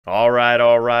All right,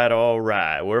 all right, all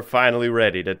right. We're finally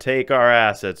ready to take our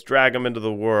assets, drag them into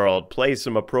the world, place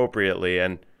them appropriately,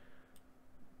 and...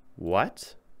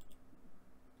 What?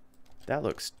 That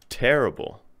looks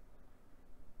terrible.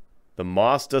 The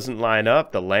moss doesn't line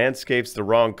up, the landscape's the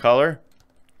wrong color.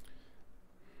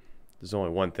 There's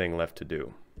only one thing left to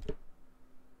do.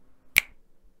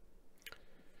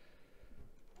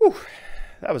 Whew,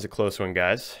 that was a close one,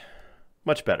 guys.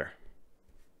 Much better.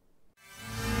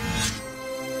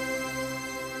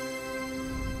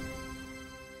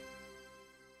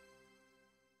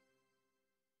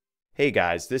 Hey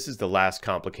guys, this is the last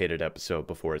complicated episode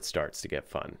before it starts to get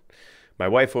fun. My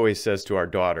wife always says to our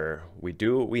daughter, we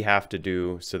do what we have to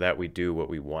do so that we do what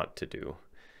we want to do.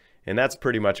 And that's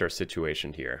pretty much our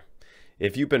situation here.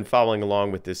 If you've been following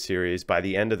along with this series, by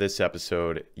the end of this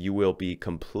episode, you will be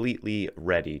completely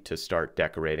ready to start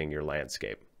decorating your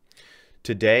landscape.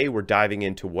 Today, we're diving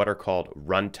into what are called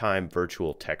runtime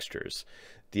virtual textures.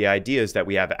 The idea is that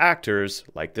we have actors,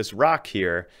 like this rock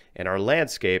here, in our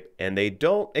landscape, and they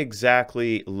don't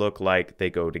exactly look like they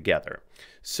go together.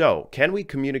 So, can we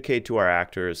communicate to our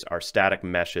actors, our static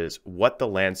meshes, what the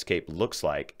landscape looks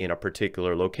like in a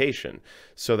particular location,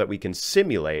 so that we can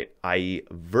simulate, i.e.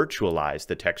 virtualize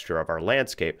the texture of our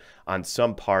landscape on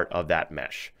some part of that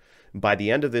mesh? By the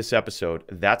end of this episode,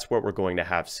 that's what we're going to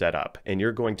have set up, and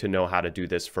you're going to know how to do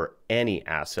this for any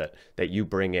asset that you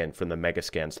bring in from the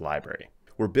Megascans library.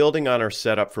 We're building on our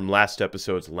setup from last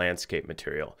episode's landscape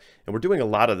material, and we're doing a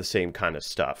lot of the same kind of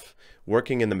stuff.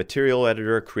 Working in the material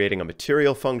editor, creating a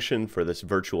material function for this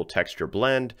virtual texture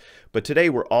blend, but today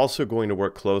we're also going to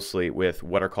work closely with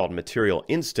what are called material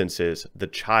instances, the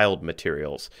child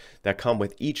materials, that come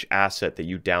with each asset that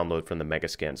you download from the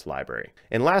Megascans library.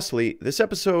 And lastly, this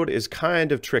episode is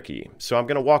kind of tricky, so I'm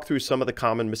going to walk through some of the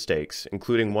common mistakes,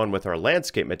 including one with our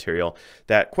landscape material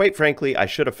that, quite frankly, I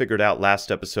should have figured out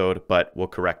last episode, but we'll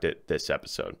correct it this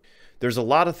episode. There's a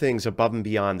lot of things above and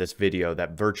beyond this video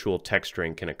that virtual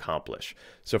texturing can accomplish.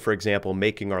 So for example,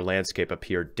 making our landscape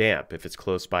appear damp if it's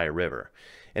close by a river.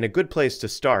 And a good place to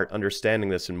start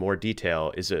understanding this in more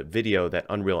detail is a video that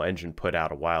Unreal Engine put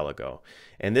out a while ago.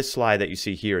 And this slide that you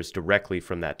see here is directly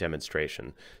from that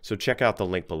demonstration. So check out the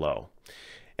link below.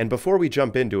 And before we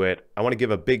jump into it, I want to give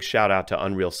a big shout out to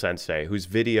Unreal Sensei, whose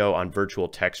video on virtual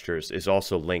textures is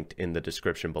also linked in the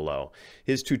description below.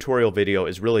 His tutorial video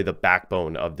is really the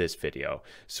backbone of this video.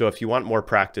 So if you want more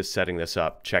practice setting this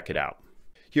up, check it out.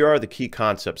 Here are the key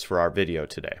concepts for our video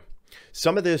today.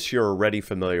 Some of this you're already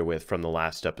familiar with from the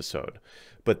last episode,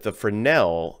 but the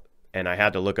Fresnel, and I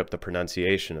had to look up the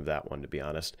pronunciation of that one to be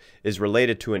honest, is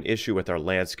related to an issue with our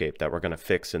landscape that we're going to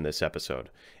fix in this episode.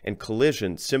 And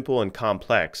collision, simple and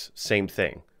complex, same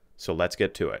thing. So let's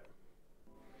get to it.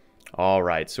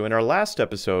 Alright, so in our last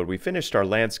episode we finished our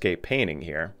landscape painting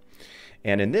here.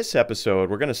 And in this episode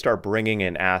we're going to start bringing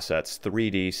in assets,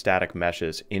 3D static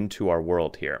meshes, into our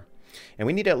world here. And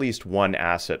we need at least one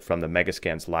asset from the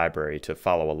Megascans library to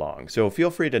follow along. So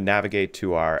feel free to navigate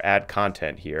to our add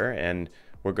content here, and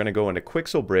we're going to go into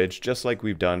Quixel Bridge just like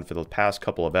we've done for the past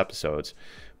couple of episodes.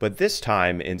 But this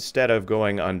time, instead of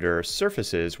going under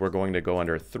surfaces, we're going to go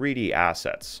under 3D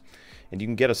assets. And you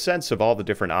can get a sense of all the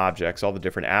different objects, all the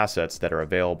different assets that are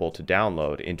available to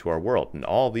download into our world. And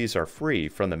all these are free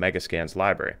from the Megascans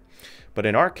library. But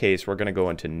in our case, we're going to go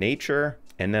into nature,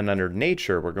 and then under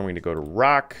nature, we're going to go to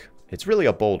rock. It's really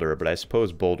a boulder, but I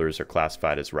suppose boulders are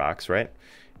classified as rocks, right?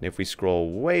 And if we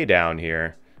scroll way down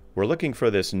here, we're looking for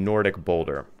this Nordic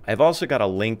boulder. I've also got a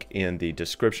link in the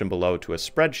description below to a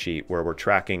spreadsheet where we're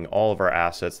tracking all of our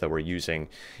assets that we're using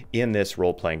in this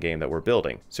role-playing game that we're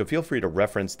building. So feel free to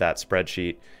reference that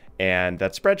spreadsheet, and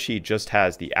that spreadsheet just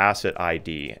has the asset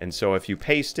ID. And so if you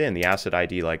paste in the asset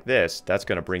ID like this, that's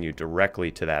going to bring you directly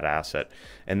to that asset,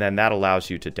 and then that allows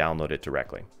you to download it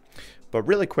directly. But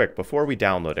really quick, before we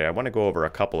download it, I want to go over a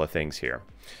couple of things here.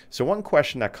 So one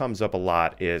question that comes up a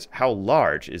lot is, how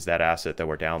large is that asset that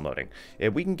we're downloading?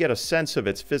 If we can get a sense of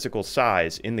its physical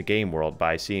size in the game world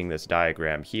by seeing this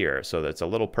diagram here. So that's a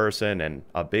little person and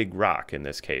a big rock in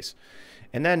this case.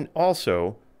 And then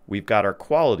also, we've got our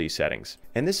quality settings.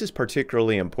 And this is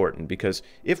particularly important because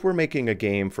if we're making a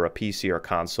game for a PC or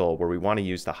console where we want to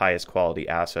use the highest quality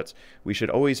assets, we should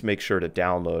always make sure to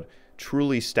download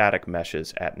truly static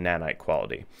meshes at Nanite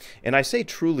quality. And I say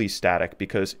truly static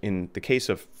because in the case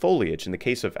of foliage, in the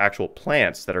case of actual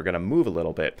plants that are going to move a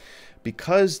little bit,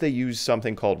 because they use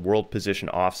something called world position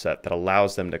offset that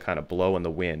allows them to kind of blow in the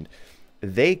wind,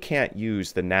 they can't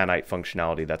use the Nanite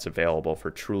functionality that's available for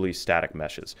truly static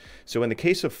meshes. So in the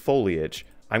case of foliage,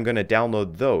 I'm going to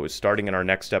download those starting in our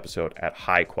next episode at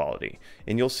high quality.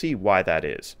 And you'll see why that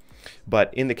is.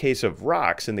 But in the case of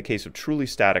rocks, in the case of truly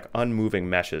static, unmoving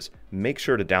meshes, make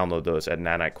sure to download those at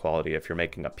Nanite quality if you're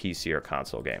making a PC or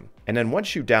console game. And then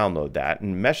once you download that,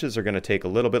 and meshes are going to take a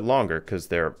little bit longer because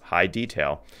they're high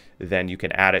detail, then you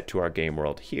can add it to our game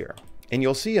world here. And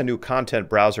you'll see a new content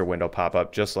browser window pop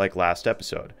up just like last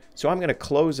episode. So I'm going to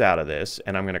close out of this,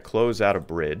 and I'm going to close out of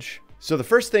Bridge. So the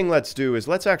first thing let's do is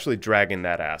let's actually drag in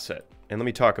that asset. And let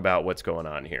me talk about what's going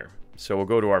on here. So we'll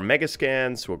go to our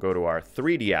Megascans, we'll go to our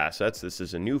 3D assets. This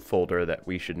is a new folder that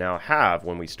we should now have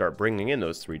when we start bringing in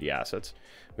those 3D assets.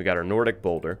 We got our Nordic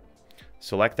boulder.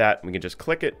 Select that, and we can just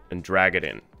click it and drag it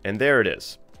in. And there it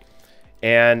is.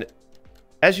 And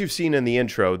as you've seen in the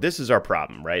intro, this is our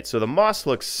problem, right? So the moss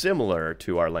looks similar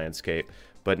to our landscape,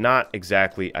 but not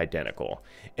exactly identical.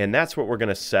 And that's what we're going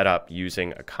to set up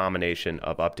using a combination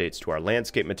of updates to our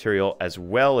landscape material as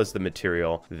well as the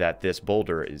material that this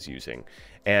boulder is using.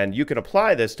 And you can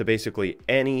apply this to basically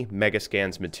any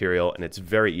Megascans material, and it's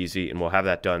very easy, and we'll have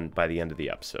that done by the end of the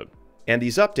episode. And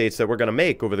these updates that we're going to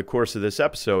make over the course of this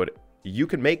episode, you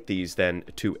can make these then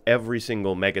to every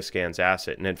single Megascans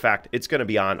asset. And in fact, it's going to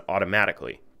be on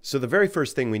automatically. So the very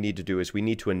first thing we need to do is we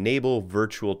need to enable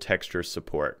virtual texture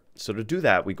support. So to do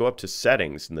that, we go up to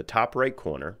settings in the top right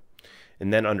corner,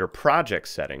 and then under project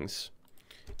settings,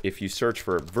 if you search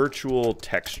for virtual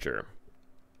texture,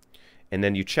 and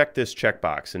then you check this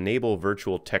checkbox, enable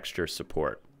virtual texture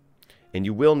support. And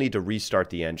you will need to restart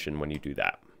the engine when you do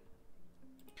that.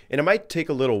 And it might take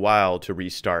a little while to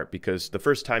restart because the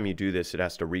first time you do this, it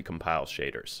has to recompile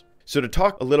shaders. So to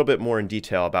talk a little bit more in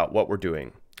detail about what we're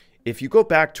doing, if you go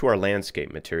back to our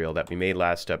landscape material that we made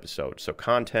last episode, so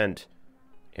content,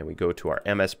 and we go to our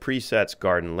MS presets,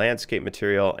 garden landscape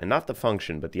material, and not the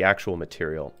function, but the actual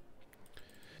material.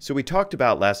 So we talked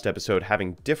about last episode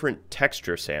having different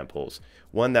texture samples,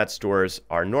 one that stores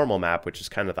our normal map, which is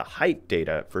kind of the height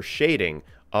data for shading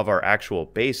of our actual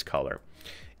base color.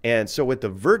 And so with the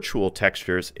virtual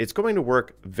textures, it's going to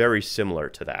work very similar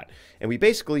to that. And we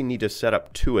basically need to set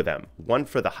up two of them, one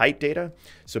for the height data.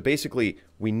 So basically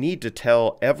we need to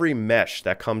tell every mesh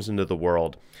that comes into the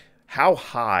world, how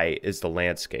high is the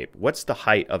landscape? What's the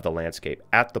height of the landscape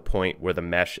at the point where the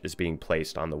mesh is being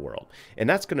placed on the world? And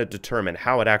that's going to determine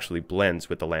how it actually blends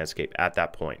with the landscape at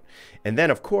that point. And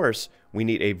then, of course, we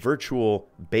need a virtual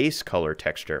base color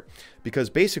texture because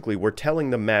basically we're telling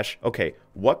the mesh, okay,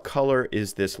 what color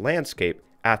is this landscape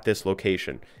at this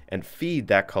location? And feed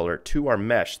that color to our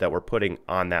mesh that we're putting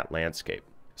on that landscape.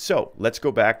 So let's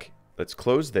go back, let's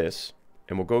close this.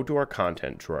 And we'll go to our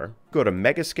content drawer, go to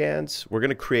Megascans. We're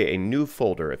going to create a new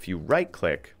folder. If you right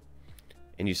click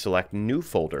and you select new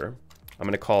folder, I'm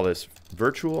going to call this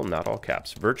virtual, not all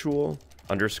caps, virtual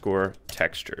 _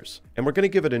 textures. And we're going to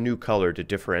give it a new color to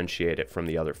differentiate it from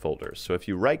the other folders. So if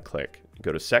you right click,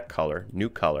 go to set color, new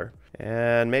color,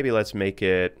 and maybe let's make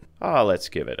it, let's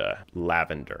give it a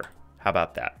lavender. How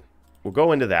about that? We'll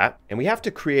go into that and we have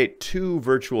to create two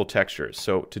virtual textures.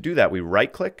 So to do that, we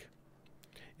right click.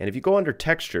 And if you go under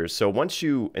textures, so once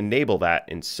you enable that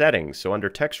in settings, so under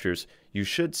textures, you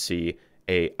should see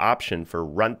a option for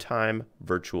runtime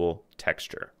virtual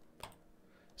texture.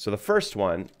 So the first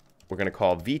one we're going to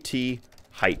call VT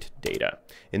height data.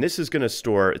 And this is going to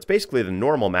store, it's basically the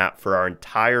normal map for our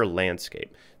entire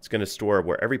landscape. It's going to store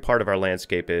where every part of our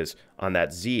landscape is on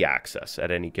that Z axis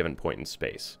at any given point in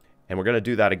space. And we're going to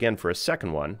do that again for a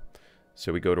second one.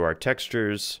 So we go to our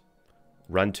textures,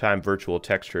 runtime virtual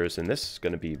textures, and this is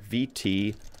going to be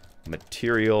VT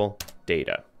material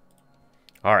data.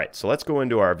 All right, so let's go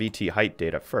into our VT height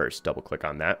data first, double click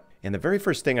on that. And the very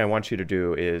first thing I want you to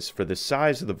do is for the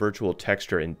size of the virtual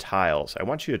texture in tiles, I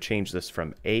want you to change this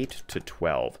from 8 to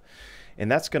 12.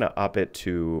 And that's going to up it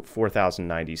to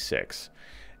 4096.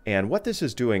 And what this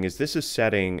is doing is this is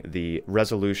setting the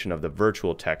resolution of the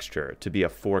virtual texture to be a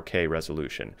 4K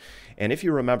resolution. And if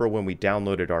you remember when we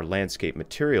downloaded our landscape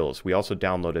materials, we also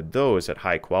downloaded those at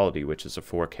high quality, which is a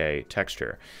 4K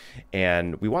texture.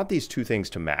 And we want these two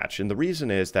things to match. And the reason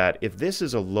is that if this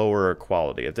is a lower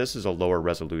quality, if this is a lower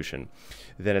resolution,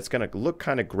 then it's going to look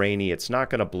kind of grainy. It's not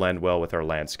going to blend well with our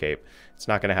landscape. It's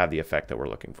not going to have the effect that we're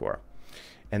looking for.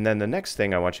 And then the next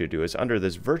thing I want you to do is under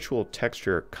this virtual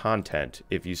texture content,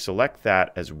 if you select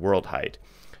that as world height,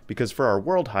 because for our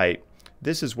world height,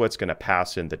 this is what's going to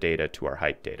pass in the data to our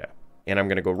height data. And I'm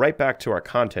going to go right back to our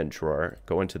content drawer,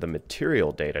 go into the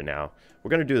material data now. We're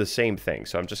going to do the same thing.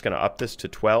 So I'm just going to up this to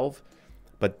 12.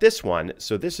 But this one,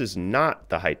 so this is not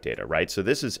the height data, right? So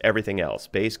this is everything else.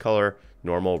 Base color,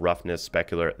 normal, roughness,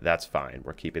 specular, that's fine.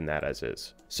 We're keeping that as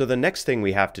is. So the next thing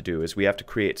we have to do is we have to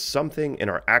create something in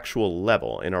our actual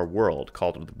level, in our world,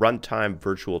 called runtime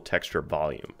virtual texture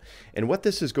volume. And what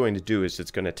this is going to do is it's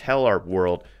going to tell our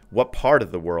world what part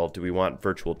of the world do we want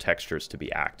virtual textures to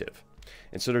be active.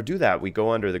 And so to do that, we go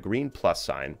under the green plus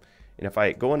sign, and if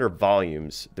I go under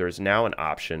volumes, there's now an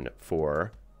option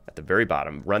for, at the very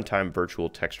bottom, Runtime Virtual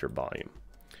Texture Volume.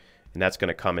 And that's going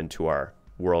to come into our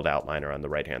world outliner on the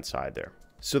right-hand side there.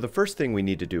 So the first thing we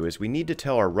need to do is we need to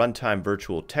tell our Runtime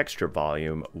Virtual Texture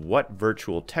Volume what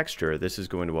virtual texture this is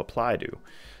going to apply to.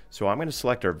 So I'm going to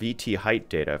select our VT height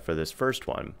data for this first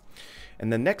one.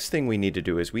 And the next thing we need to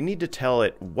do is we need to tell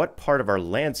it what part of our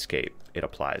landscape it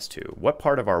applies to, what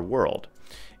part of our world.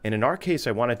 And in our case,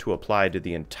 I wanted to apply to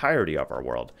the entirety of our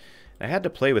world. I had to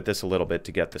play with this a little bit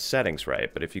to get the settings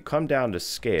right, but if you come down to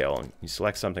scale and you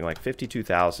select something like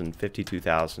 52,000,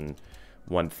 52,000,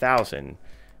 1,000,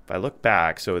 if I look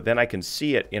back, so then I can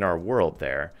see it in our world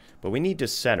there, but we need to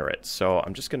center it. So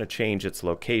I'm just going to change its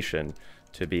location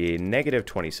to be negative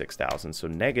 26,000, so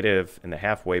negative in the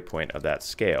halfway point of that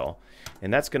scale.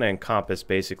 And that's going to encompass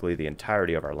basically the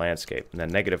entirety of our landscape, and then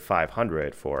negative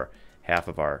 500 for half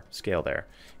of our scale there.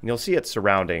 And you'll see it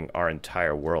surrounding our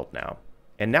entire world now.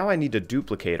 And now I need to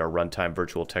duplicate our Runtime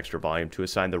Virtual Texture Volume to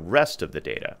assign the rest of the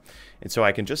data. And so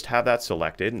I can just have that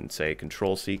selected and say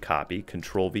Control-C copy,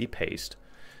 Control-V paste,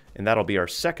 and that'll be our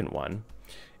second one.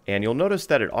 And you'll notice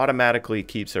that it automatically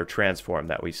keeps our transform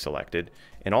that we selected.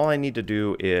 And all I need to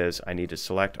do is I need to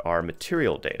select our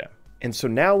material data. And so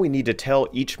now we need to tell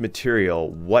each material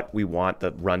what we want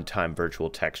the runtime virtual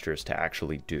textures to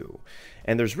actually do.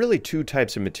 And there's really two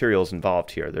types of materials involved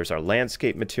here. There's our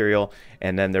landscape material,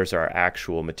 and then there's our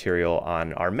actual material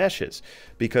on our meshes.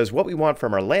 Because what we want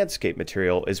from our landscape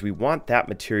material is we want that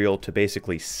material to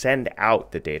basically send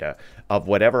out the data of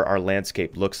whatever our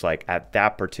landscape looks like at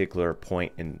that particular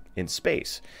point in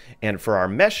space. And for our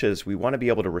meshes, we want to be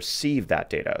able to receive that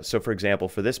data. So for example,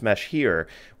 for this mesh here,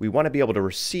 we want to be able to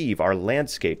receive our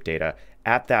landscape data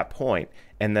at that point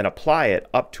and then apply it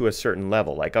up to a certain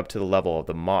level, like up to the level of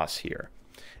the moss here.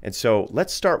 And so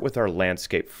let's start with our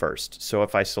landscape first. So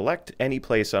if I select any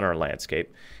place on our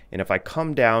landscape, and if I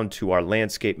come down to our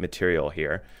landscape material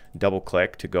here, double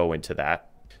click to go into that.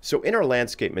 So in our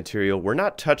landscape material, we're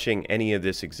not touching any of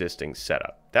this existing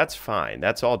setup. That's fine.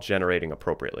 That's all generating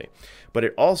appropriately. But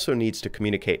it also needs to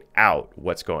communicate out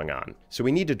what's going on. So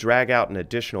we need to drag out an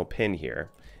additional pin here,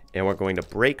 and we're going to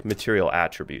break material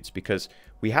attributes because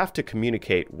we have to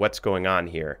communicate what's going on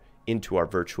here into our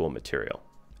virtual material.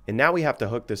 And now we have to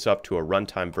hook this up to a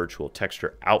Runtime Virtual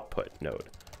Texture Output node.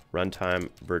 Runtime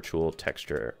Virtual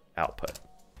Texture Output.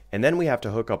 And then we have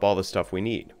to hook up all the stuff we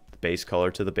need. The base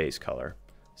color to the base color,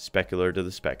 specular to the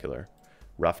specular,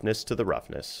 roughness to the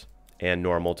roughness, and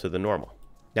normal to the normal.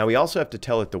 Now we also have to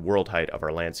tell it the world height of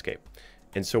our landscape.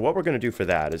 And so what we're going to do for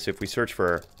that is if we search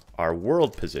for our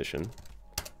world position,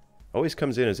 always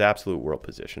comes in as absolute world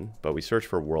position, but we search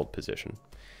for world position.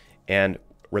 And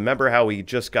remember how we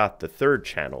just got the third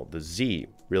channel, the Z,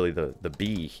 really the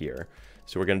B here.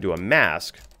 So we're going to do a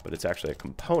mask, but it's actually a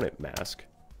component mask.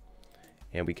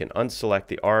 And we can unselect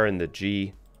the R and the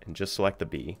G and just select the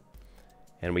B.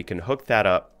 And we can hook that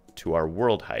up to our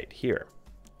world height here.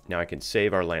 Now I can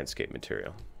save our landscape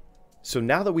material. So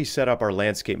now that we set up our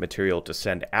landscape material to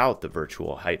send out the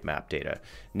virtual height map data,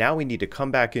 now we need to come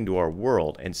back into our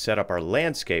world and set up our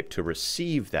landscape to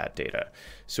receive that data.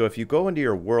 So if you go into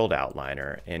your world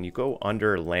outliner and you go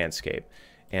under landscape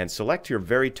and select your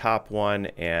very top one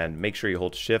and make sure you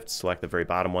hold shift, select the very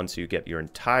bottom one so you get your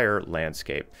entire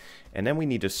landscape. And then we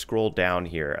need to scroll down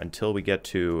here until we get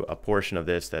to a portion of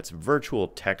this that's virtual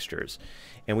textures.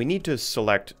 And we need to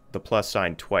select the plus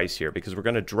sign twice here because we're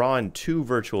going to draw in two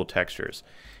virtual textures.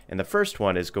 And the first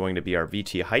one is going to be our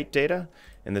VT height data,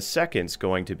 and the second is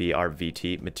going to be our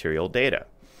VT material data.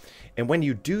 And when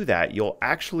you do that, you'll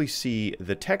actually see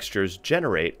the textures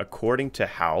generate according to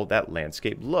how that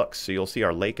landscape looks. So you'll see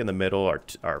our lake in the middle,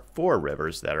 our four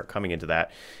rivers that are coming into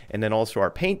that, and then also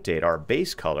our paint data, our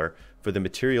base color for the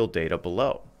material data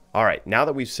below. All right, now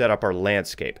that we've set up our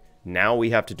landscape, now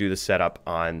we have to do the setup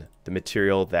on the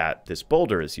material that this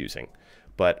boulder is using,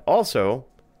 but also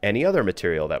any other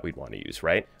material that we'd want to use,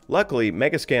 right? Luckily,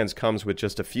 Megascans comes with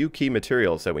just a few key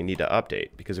materials that we need to update,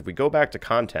 because if we go back to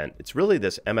content, it's really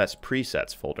this MS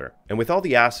presets folder. And with all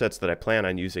the assets that I plan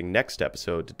on using next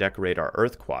episode to decorate our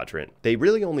Earth quadrant, they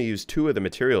really only use two of the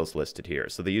materials listed here.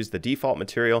 So they use the default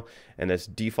material and this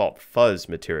default fuzz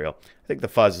material. I think the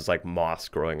fuzz is like moss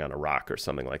growing on a rock or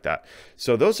something like that.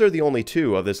 So those are the only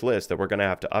two of this list that we're going to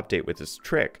have to update with this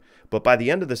trick. But by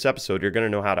the end of this episode, you're going to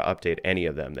know how to update any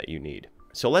of them that you need.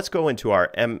 So let's go into our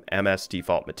MMS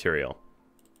default material.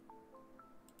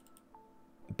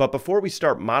 But before we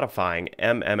start modifying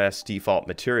MMS default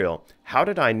material, how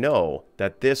did I know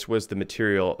that this was the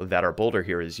material that our boulder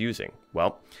here is using?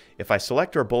 Well, if I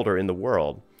select our boulder in the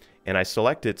world and I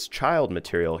select its child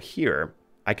material here,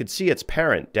 I could see its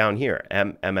parent down here,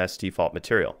 MS default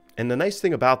material. And the nice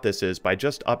thing about this is by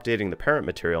just updating the parent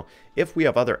material, if we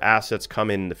have other assets come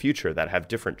in the future that have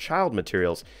different child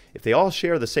materials, if they all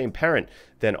share the same parent,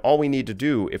 then all we need to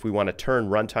do if we want to turn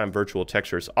runtime virtual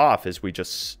textures off is we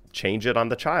just change it on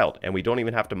the child, and we don't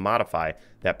even have to modify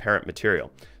that parent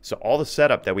material. So all the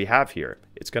setup that we have here,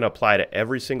 it's going to apply to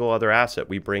every single other asset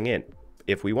we bring in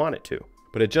if we want it to.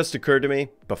 But it just occurred to me,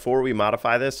 before we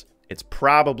modify this, it's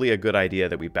probably a good idea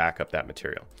that we back up that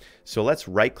material. So let's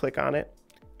right click on it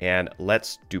and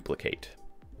let's duplicate.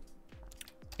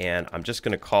 And I'm just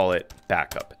going to call it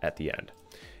backup at the end.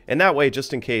 And that way,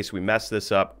 just in case we mess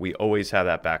this up, we always have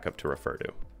that backup to refer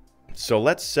to. So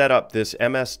let's set up this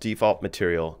MS default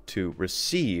material to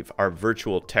receive our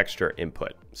virtual texture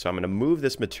input. So I'm going to move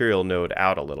this material node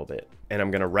out a little bit, and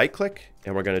I'm going to right click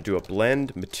and we're going to do a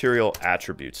blend material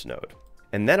attributes node.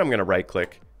 And then I'm going to right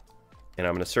click and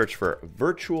I'm going to search for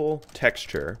virtual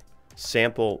texture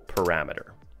sample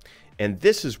parameter. And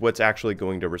this is what's actually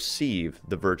going to receive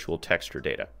the virtual texture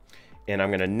data. And I'm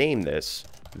going to name this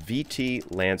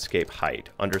VT landscape height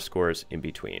underscores in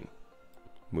between.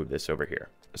 Move this over here.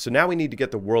 So now we need to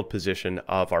get the world position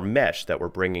of our mesh that we're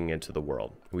bringing into the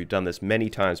world. We've done this many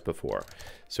times before.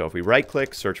 So if we right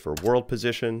click, search for world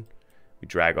position, we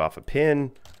drag off a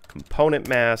pin, component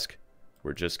mask,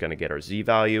 we're just going to get our Z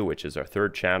value, which is our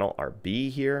third channel, our B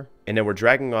here. And then we're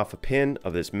dragging off a pin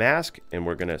of this mask and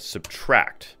we're going to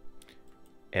subtract.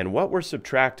 And what we're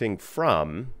subtracting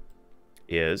from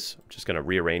is, I'm just going to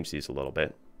rearrange these a little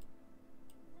bit,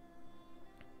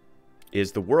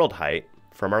 is the world height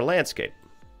from our landscape.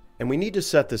 And we need to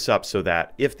set this up so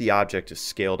that if the object is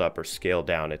scaled up or scaled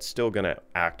down, it's still going to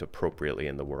act appropriately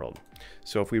in the world.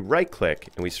 So if we right click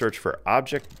and we search for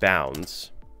object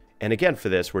bounds, and again for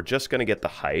this, we're just going to get the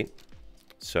height.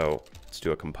 So let's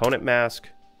do a component mask.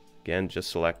 Again,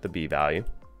 just select the B value.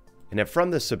 And then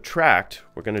from the subtract,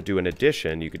 we're going to do an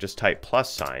addition. You could just type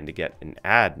 +sign to get an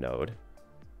add node.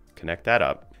 Connect that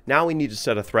up. Now we need to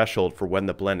set a threshold for when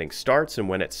the blending starts and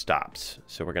when it stops.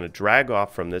 So we're going to drag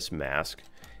off from this mask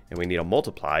and we need a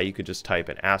multiply. You could just type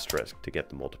an asterisk to get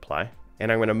the multiply.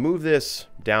 And I'm going to move this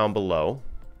down below.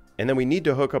 And then we need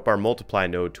to hook up our multiply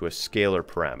node to a scalar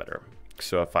parameter.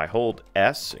 So if I hold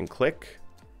S and click,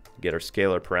 get our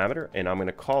scalar parameter, and I'm going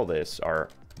to call this our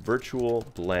virtual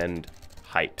blend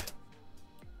height.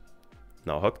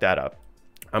 And I'll hook that up.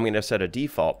 I'm going to set a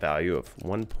default value of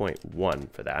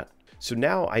 1.1 for that. So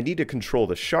now I need to control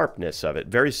the sharpness of it,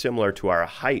 very similar to our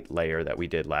height layer that we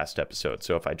did last episode.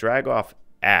 So if I drag off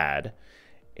add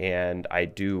and I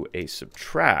do a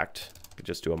subtract,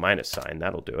 just do a -sign,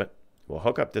 that'll do it. We'll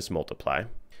hook up this multiply.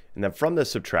 And then from the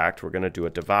subtract, we're going to do a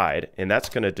divide, and that's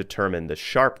going to determine the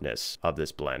sharpness of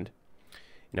this blend.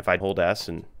 And if I hold S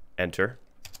and enter,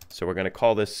 so we're going to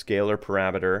call this scalar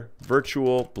parameter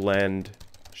virtual blend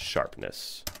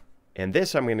sharpness. And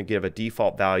this I'm going to give a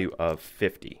default value of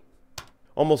 50.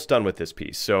 Almost done with this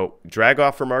piece. So drag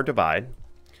off from our divide.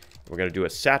 We're going to do a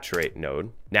saturate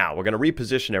node. Now we're going to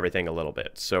reposition everything a little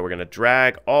bit. So we're going to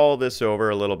drag all this over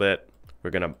a little bit. We're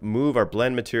going to move our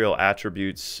blend material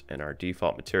attributes and our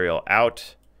default material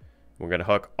out. We're going to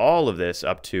hook all of this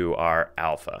up to our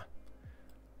alpha.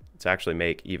 Let's actually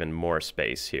make even more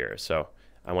space here. So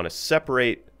I want to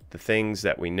separate the things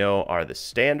that we know are the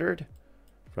standard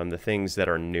from the things that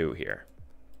are new here.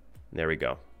 There we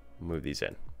go. Move these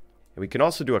in. And we can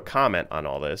also do a comment on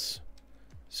all this.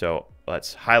 So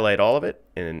let's highlight all of it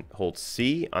and hold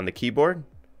C on the keyboard,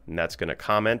 and that's going to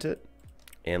comment it.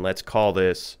 And let's call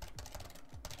this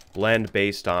blend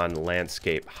based on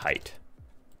landscape height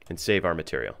and save our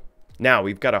material. Now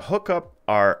we've got to hook up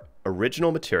our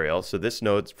original material. So this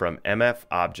node's from MF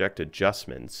object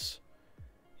adjustments,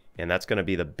 and that's going to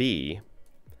be the B.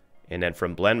 And then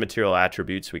from blend material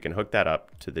attributes, we can hook that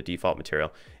up to the default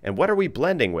material. And what are we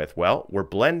blending with? Well, we're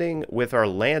blending with our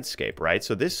landscape, right?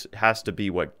 So this has to be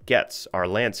what gets our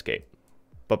landscape.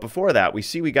 But before that, we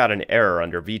see we got an error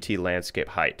under VT landscape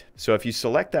height. So if you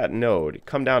select that node,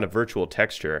 come down to virtual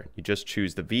texture, you just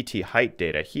choose the VT height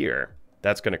data here.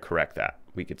 That's going to correct that.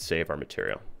 We could save our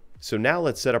material. So now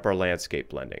let's set up our landscape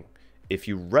blending. If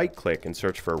you right click and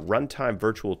search for runtime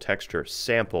virtual texture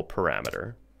sample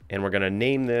parameter, and we're going to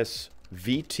name this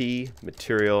VT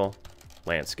material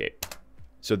landscape.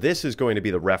 So this is going to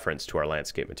be the reference to our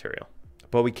landscape material.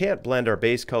 But we can't blend our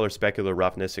base color, specular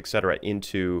roughness, etc.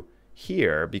 into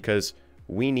here because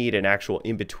we need an actual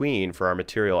in-between for our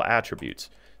material attributes.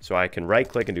 So I can right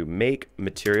click and do make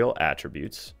material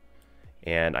attributes,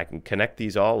 and I can connect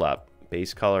these all up: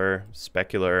 base color,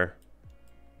 specular,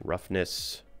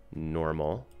 roughness,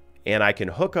 normal. And I can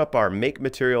hook up our make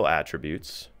material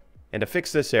attributes. And to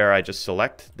fix this error, I just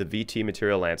select the VT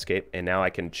material landscape, and now I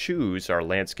can choose our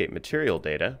landscape material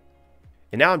data.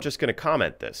 And now I'm just going to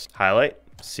comment this. Highlight,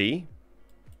 C,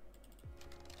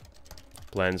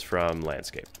 blends from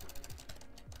landscape.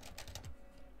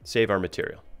 Save our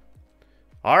material.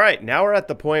 All right, now we're at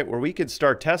the point where we can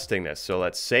start testing this. So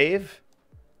let's save,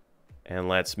 and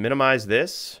let's minimize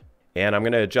this. And I'm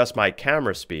going to adjust my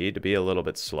camera speed to be a little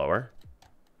bit slower.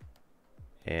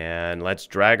 And let's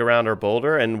drag around our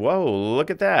boulder, and whoa, look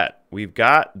at that. We've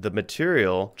got the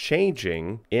material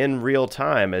changing in real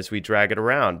time as we drag it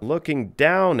around. Looking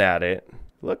down at it,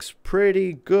 looks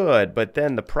pretty good, but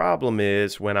then the problem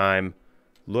is when I'm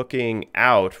looking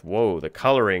out, whoa, the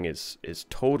coloring is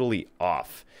totally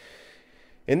off.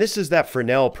 And this is that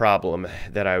Fresnel problem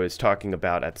that I was talking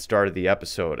about at the start of the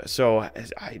episode. So,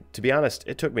 to be honest,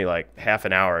 it took me like half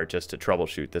an hour just to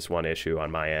troubleshoot this one issue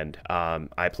on my end.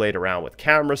 I played around with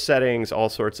camera settings, all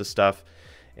sorts of stuff.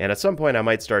 And at some point I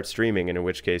might start streaming, and in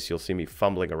which case you'll see me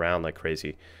fumbling around like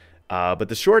crazy. But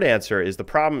the short answer is the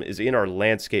problem is in our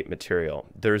landscape material.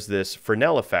 There's this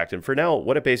Fresnel effect. And Fresnel,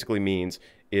 what it basically means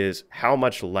is how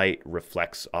much light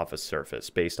reflects off a surface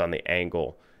based on the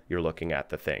angle you're looking at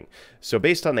the thing. So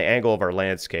based on the angle of our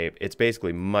landscape, it's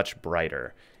basically much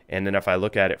brighter. And then if I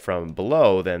look at it from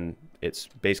below, then it's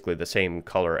basically the same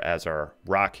color as our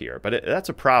rock here. But that's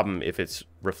a problem if it's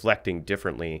reflecting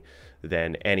differently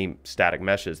than any static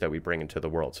meshes that we bring into the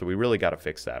world. So we really got to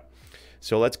fix that.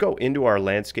 So let's go into our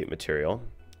landscape material.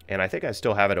 And I think I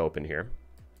still have it open here.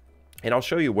 And I'll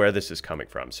show you where this is coming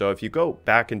from. So if you go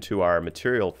back into our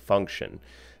material function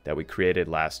that we created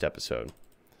last episode,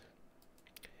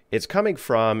 it's coming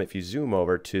from, if you zoom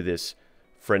over to this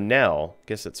Fresnel, I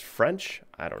guess it's French,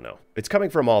 I don't know. It's coming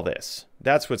from all this.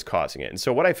 That's what's causing it. And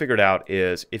so what I figured out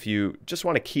is if you just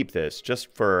want to keep this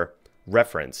just for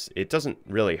reference, it doesn't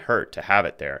really hurt to have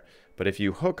it there. But if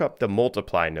you hook up the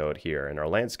multiply node here in our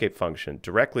landscape function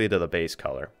directly to the base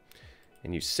color,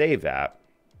 and you save that,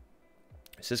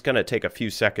 this is going to take a few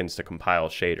seconds to compile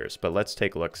shaders, but let's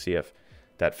take a look, see if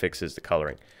that fixes the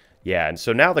coloring. Yeah, and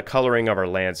so now the coloring of our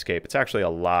landscape, it's actually a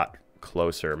lot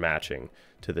closer matching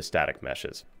to the static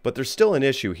meshes. But there's still an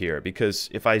issue here because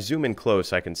if I zoom in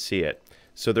close, I can see it.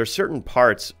 So there's certain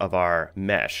parts of our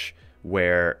mesh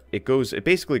where it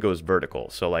basically goes vertical.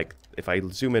 So like if I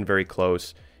zoom in very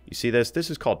close, you see this?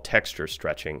 This is called texture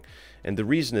stretching. And the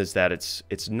reason is that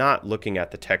it's not looking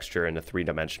at the texture in a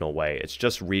three-dimensional way. It's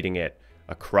just reading it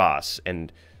across.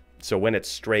 And so when it's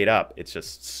straight up, it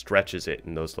just stretches it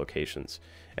in those locations.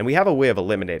 And we have a way of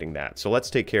eliminating that. So let's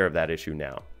take care of that issue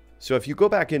now. So if you go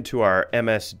back into our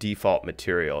MS default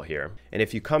material here, and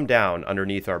if you come down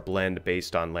underneath our blend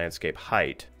based on landscape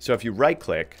height, so if you right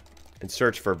click and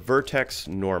search for vertex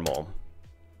normal,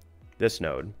 this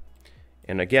node,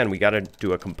 and again, we got to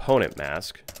do a component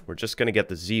mask. We're just going to get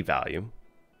the Z value.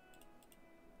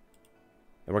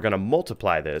 And we're going to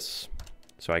multiply this.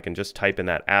 So I can just type in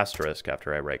that asterisk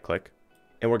after I right click.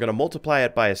 And we're going to multiply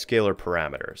it by a scalar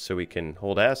parameter. So we can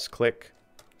hold S, click,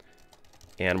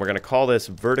 and we're going to call this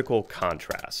vertical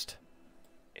contrast.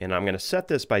 And I'm going to set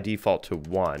this by default to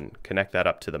 1, connect that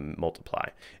up to the multiply.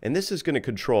 And this is going to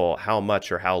control how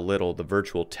much or how little the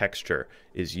virtual texture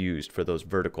is used for those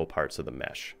vertical parts of the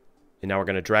mesh. And now we're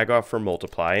going to drag off from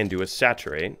multiply and do a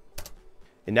saturate.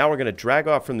 And now we're going to drag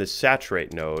off from this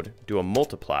saturate node, do a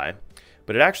multiply.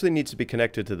 But it actually needs to be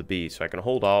connected to the B, so I can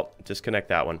hold Alt, disconnect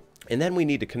that one. And then we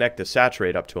need to connect the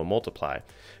saturate up to a multiply.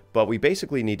 But we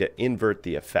basically need to invert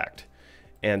the effect.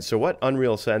 And so what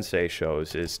Unreal Sensei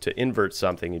shows is to invert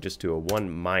something, you just do a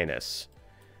 1 minus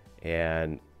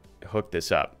and hook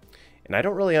this up. And I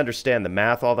don't really understand the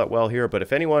math all that well here, but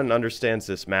if anyone understands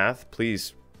this math,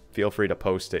 please feel free to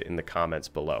post it in the comments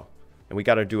below. And we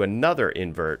got to do another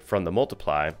invert from the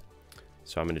multiply.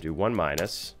 So I'm going to do 1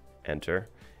 minus, enter.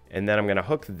 And then I'm going to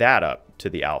hook that up to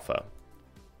the alpha.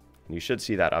 And you should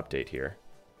see that update here.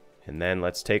 And then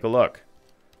let's take a look.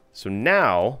 So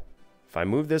now, if I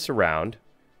move this around,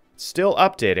 it's still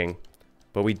updating,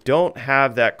 but we don't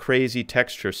have that crazy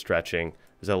texture stretching.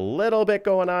 There's a little bit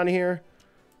going on here,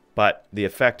 but the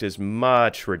effect is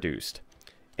much reduced.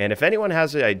 And if anyone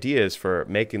has ideas for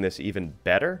making this even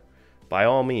better, by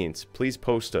all means, please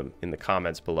post them in the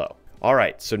comments below. All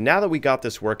right, so now that we got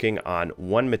this working on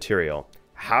one material,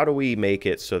 how do we make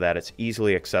it so that it's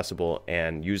easily accessible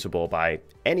and usable by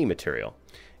any material?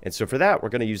 And so for that, we're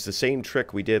going to use the same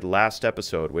trick we did last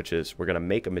episode, which is we're going to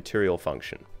make a material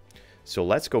function. So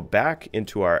let's go back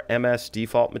into our MS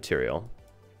default material.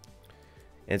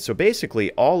 And so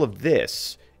basically all of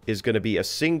this is going to be a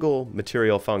single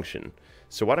material function.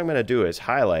 So what I'm going to do is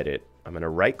highlight it I'm going to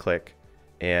right click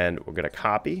and we're going to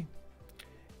copy.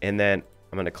 And then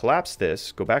I'm going to collapse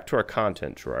this, go back to our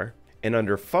content drawer. And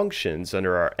under functions,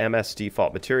 under our MS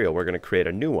default material, we're going to create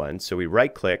a new one. So we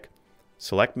right click,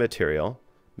 select material,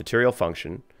 material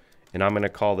function, and I'm going to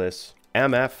call this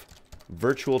MF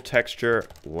virtual texture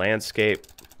landscape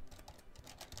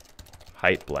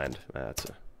height blend. That's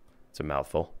a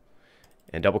mouthful.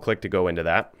 And double click to go into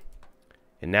that.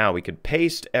 And now we can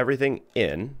paste everything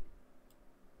in.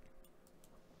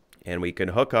 And we can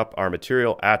hook up our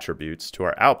material attributes to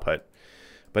our output.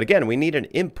 But again, we need an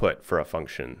input for a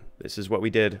function. This is what we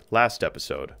did last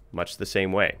episode, much the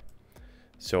same way.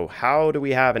 So how do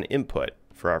we have an input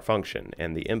for our function?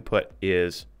 And the input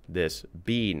is this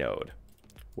B node.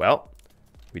 Well,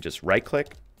 we just right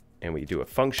click and we do a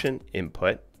function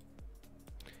input.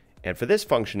 And for this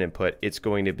function input, it's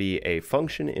going to be a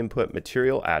function input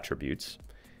material attributes.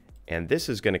 And this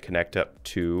is going to connect up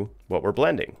to what we're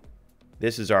blending.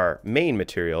 This is our main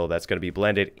material that's going to be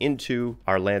blended into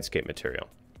our landscape material.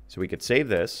 So we could save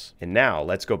this. And now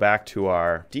let's go back to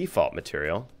our default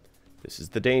material. This is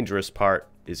the dangerous part.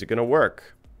 Is it going to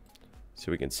work?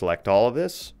 So we can select all of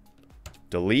this,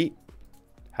 delete.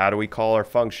 How do we call our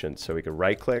function? So we can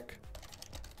right click,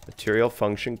 material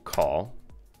function call.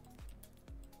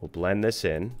 We'll blend this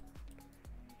in.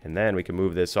 And then we can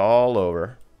move this all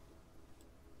over,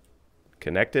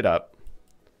 connect it up.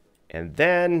 And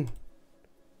then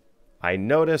I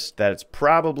noticed that it's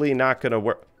probably not going to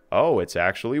work. Oh, it's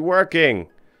actually working.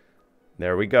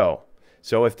 There we go.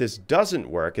 So if this doesn't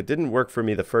work, it didn't work for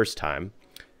me the first time,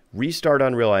 restart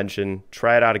Unreal Engine,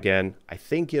 try it out again. I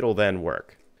think it'll then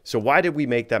work. So why did we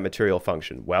make that material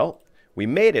function? Well, we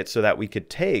made it so that we could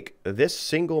take this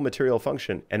single material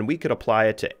function and we could apply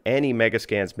it to any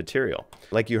Megascans material.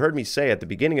 Like you heard me say at the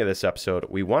beginning of this episode,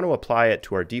 we want to apply it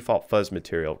to our default fuzz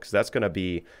material because that's going to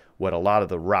be what a lot of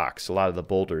the rocks, a lot of the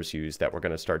boulders use that we're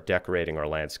going to start decorating our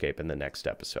landscape in the next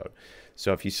episode.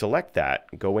 So if you select that,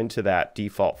 go into that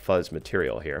default fuzz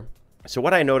material here. So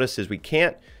what I noticed is we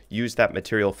can't use that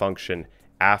material function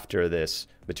after this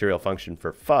material function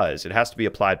for fuzz. It has to be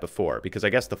applied before because I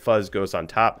guess the fuzz goes on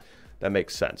top. That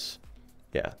makes sense.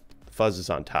 Yeah, the fuzz is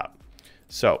on top.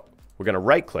 So we're going to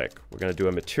right click. We're going to do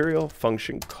a material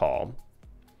function call.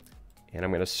 And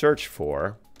I'm going to search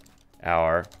for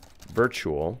our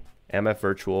virtual MF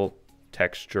virtual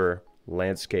texture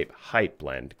landscape height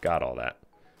blend. Got all that.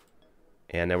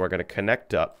 And then we're going to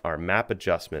connect up our map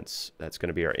adjustments. That's going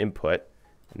to be our input.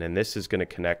 And then this is going to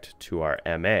connect to our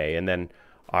MA. And then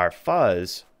our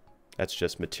fuzz, that's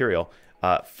just material.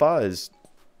 Fuzz,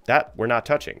 that we're not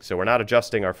touching. So we're not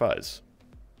adjusting our fuzz.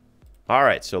 All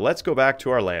right, so let's go back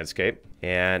to our landscape.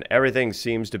 And everything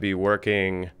seems to be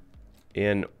working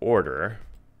in order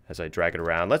as I drag it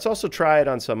around. Let's also try it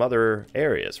on some other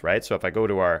areas, right? So if I go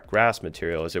to our grass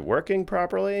material, is it working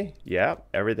properly? Yeah,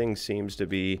 everything seems to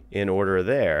be in order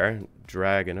there.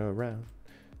 Dragging around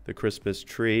the Christmas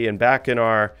tree. And back in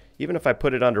our, even if I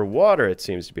put it underwater, it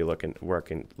seems to be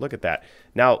working. Look at that.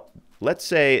 Now, let's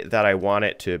say that I want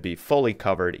it to be fully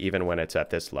covered even when it's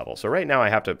at this level. So right now I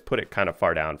have to put it kind of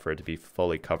far down for it to be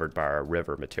fully covered by our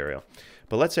river material.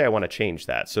 But let's say I want to change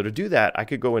that. So to do that, I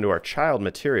could go into our child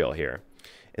material here.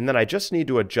 And then I just need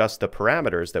to adjust the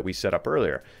parameters that we set up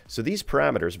earlier. So these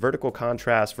parameters, vertical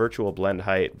contrast, virtual blend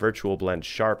height, virtual blend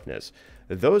sharpness,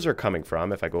 those are coming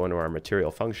from, if I go into our material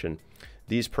function,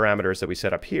 these parameters that we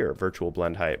set up here, virtual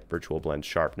blend height, virtual blend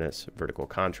sharpness, vertical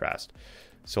contrast.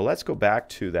 So let's go back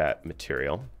to that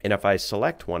material. And if I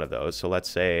select one of those, so let's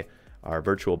say our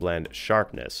virtual blend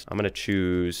sharpness, I'm going to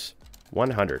choose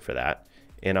 100 for that.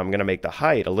 And I'm going to make the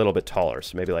height a little bit taller.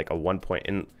 So maybe like a 1 point.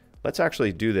 And let's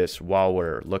actually do this while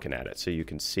we're looking at it so you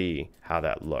can see how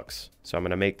that looks. So I'm going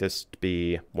to make this to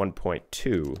be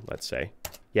 1.2, let's say.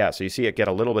 Yeah, so you see it get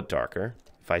a little bit darker.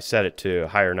 If I set it to a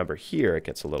higher number here, it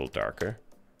gets a little darker.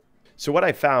 So what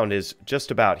I found is just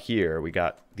about here, we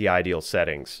got the ideal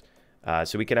settings.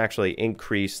 So we can actually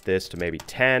increase this to maybe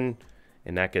 10,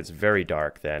 and that gets very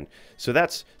dark then. So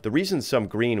that's the reason some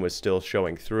green was still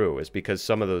showing through is because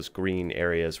some of those green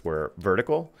areas were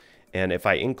vertical. And if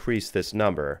I increase this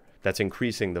number, that's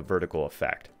increasing the vertical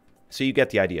effect. So you get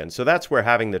the idea. And so that's where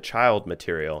having the child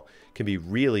material can be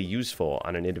really useful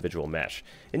on an individual mesh.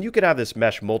 And you could have this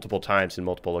mesh multiple times in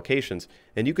multiple locations,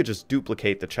 and you could just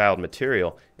duplicate the child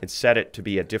material and set it to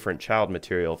be a different child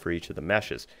material for each of the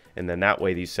meshes. And then that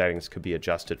way these settings could be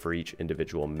adjusted for each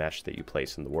individual mesh that you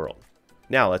place in the world.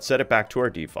 Now let's set it back to our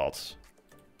defaults.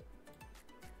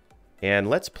 And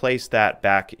let's place that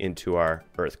back into our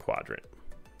Earth quadrant.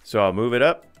 So I'll move it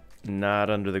up. Not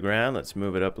under the ground. Let's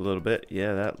move it up a little bit.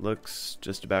 Yeah, that looks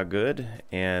just about good.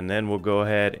 And then we'll go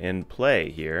ahead and play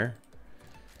here.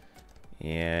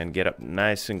 and get up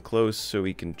nice and close so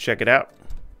we can check it out.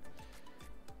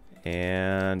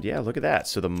 And yeah, look at that.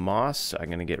 So the moss, I'm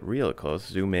going to get real close,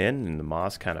 zoom in, and the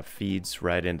moss kind of feeds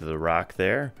right into the rock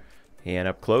there. And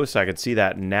up close, I can see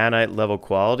that nanite level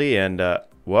quality. And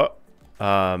whoa,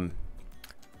 I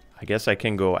guess I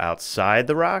can go outside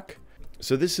the rock.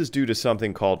 So this is due to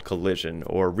something called collision,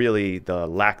 or really the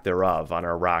lack thereof on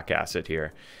our rock asset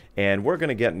here. And we're going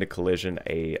to get into collision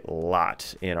a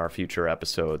lot in our future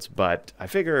episodes, but I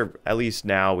figure at least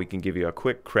now we can give you a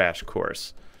quick crash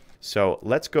course. So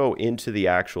let's go into the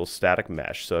actual static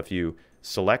mesh. So if you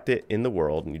select it in the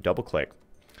world and you double click,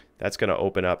 that's going to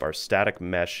open up our static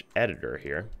mesh editor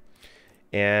here.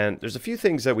 And there's a few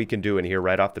things that we can do in here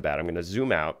right off the bat. I'm going to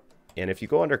zoom out. And if you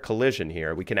go under collision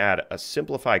here, we can add a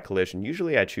simplified collision.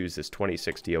 Usually I choose this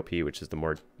 26 DOP, which is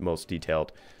the most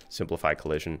detailed simplified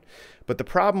collision. But the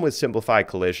problem with simplified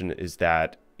collision is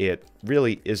that it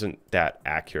really isn't that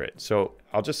accurate. So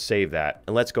I'll just save that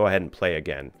and let's go ahead and play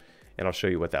again. And I'll show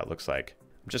you what that looks like.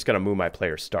 I'm just going to move my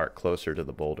player start closer to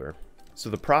the boulder. So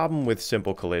the problem with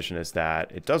simple collision is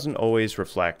that it doesn't always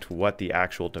reflect what the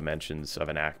actual dimensions of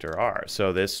an actor are.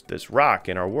 So this rock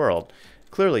in our world,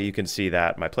 clearly you can see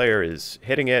that my player is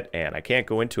hitting it and I can't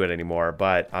go into it anymore,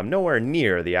 but I'm nowhere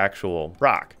near the actual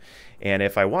rock. And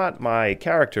if I want my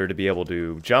character to be able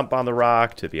to jump on the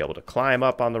rock, to be able to climb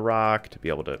up on the rock, to be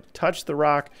able to touch the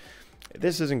rock,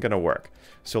 this isn't going to work.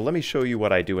 So let me show you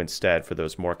what I do instead for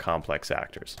those more complex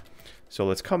actors. So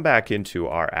let's come back into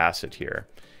our asset here.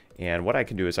 And what I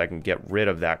can do is I can get rid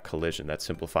of that collision, that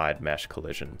simplified mesh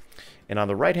collision. And on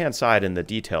the right-hand side in the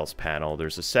details panel,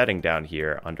 there's a setting down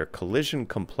here under collision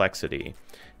complexity.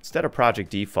 Instead of project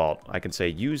default, I can say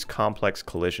use complex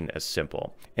collision as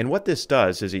simple. And what this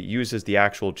does is it uses the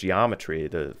actual geometry,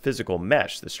 the physical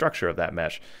mesh, the structure of that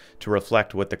mesh, to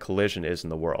reflect what the collision is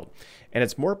in the world. And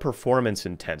it's more performance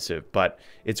intensive, but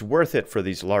it's worth it for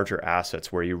these larger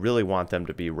assets where you really want them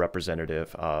to be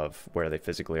representative of where they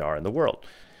physically are in the world.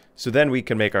 So then we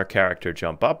can make our character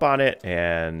jump up on it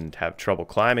and have trouble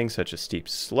climbing such a steep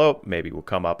slope. Maybe we'll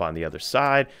come up on the other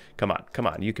side. Come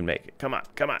on, you can make it. Come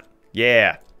on.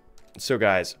 Yeah. So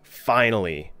guys,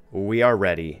 finally, we are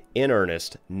ready in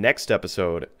earnest next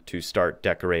episode to start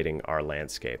decorating our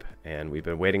landscape. And we've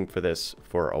been waiting for this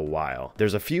for a while.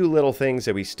 There's a few little things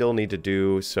that we still need to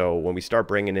do. So when we start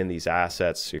bringing in these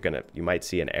assets, you might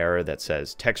see an error that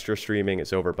says texture streaming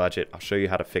is over budget. I'll show you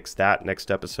how to fix that next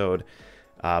episode.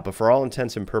 But for all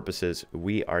intents and purposes,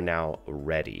 we are now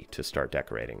ready to start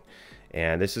decorating.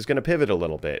 And this is going to pivot a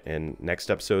little bit, and next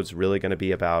episode's really going to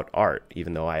be about art,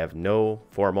 even though I have no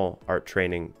formal art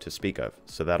training to speak of.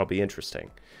 So that'll be interesting.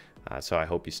 So I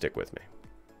hope you stick with me.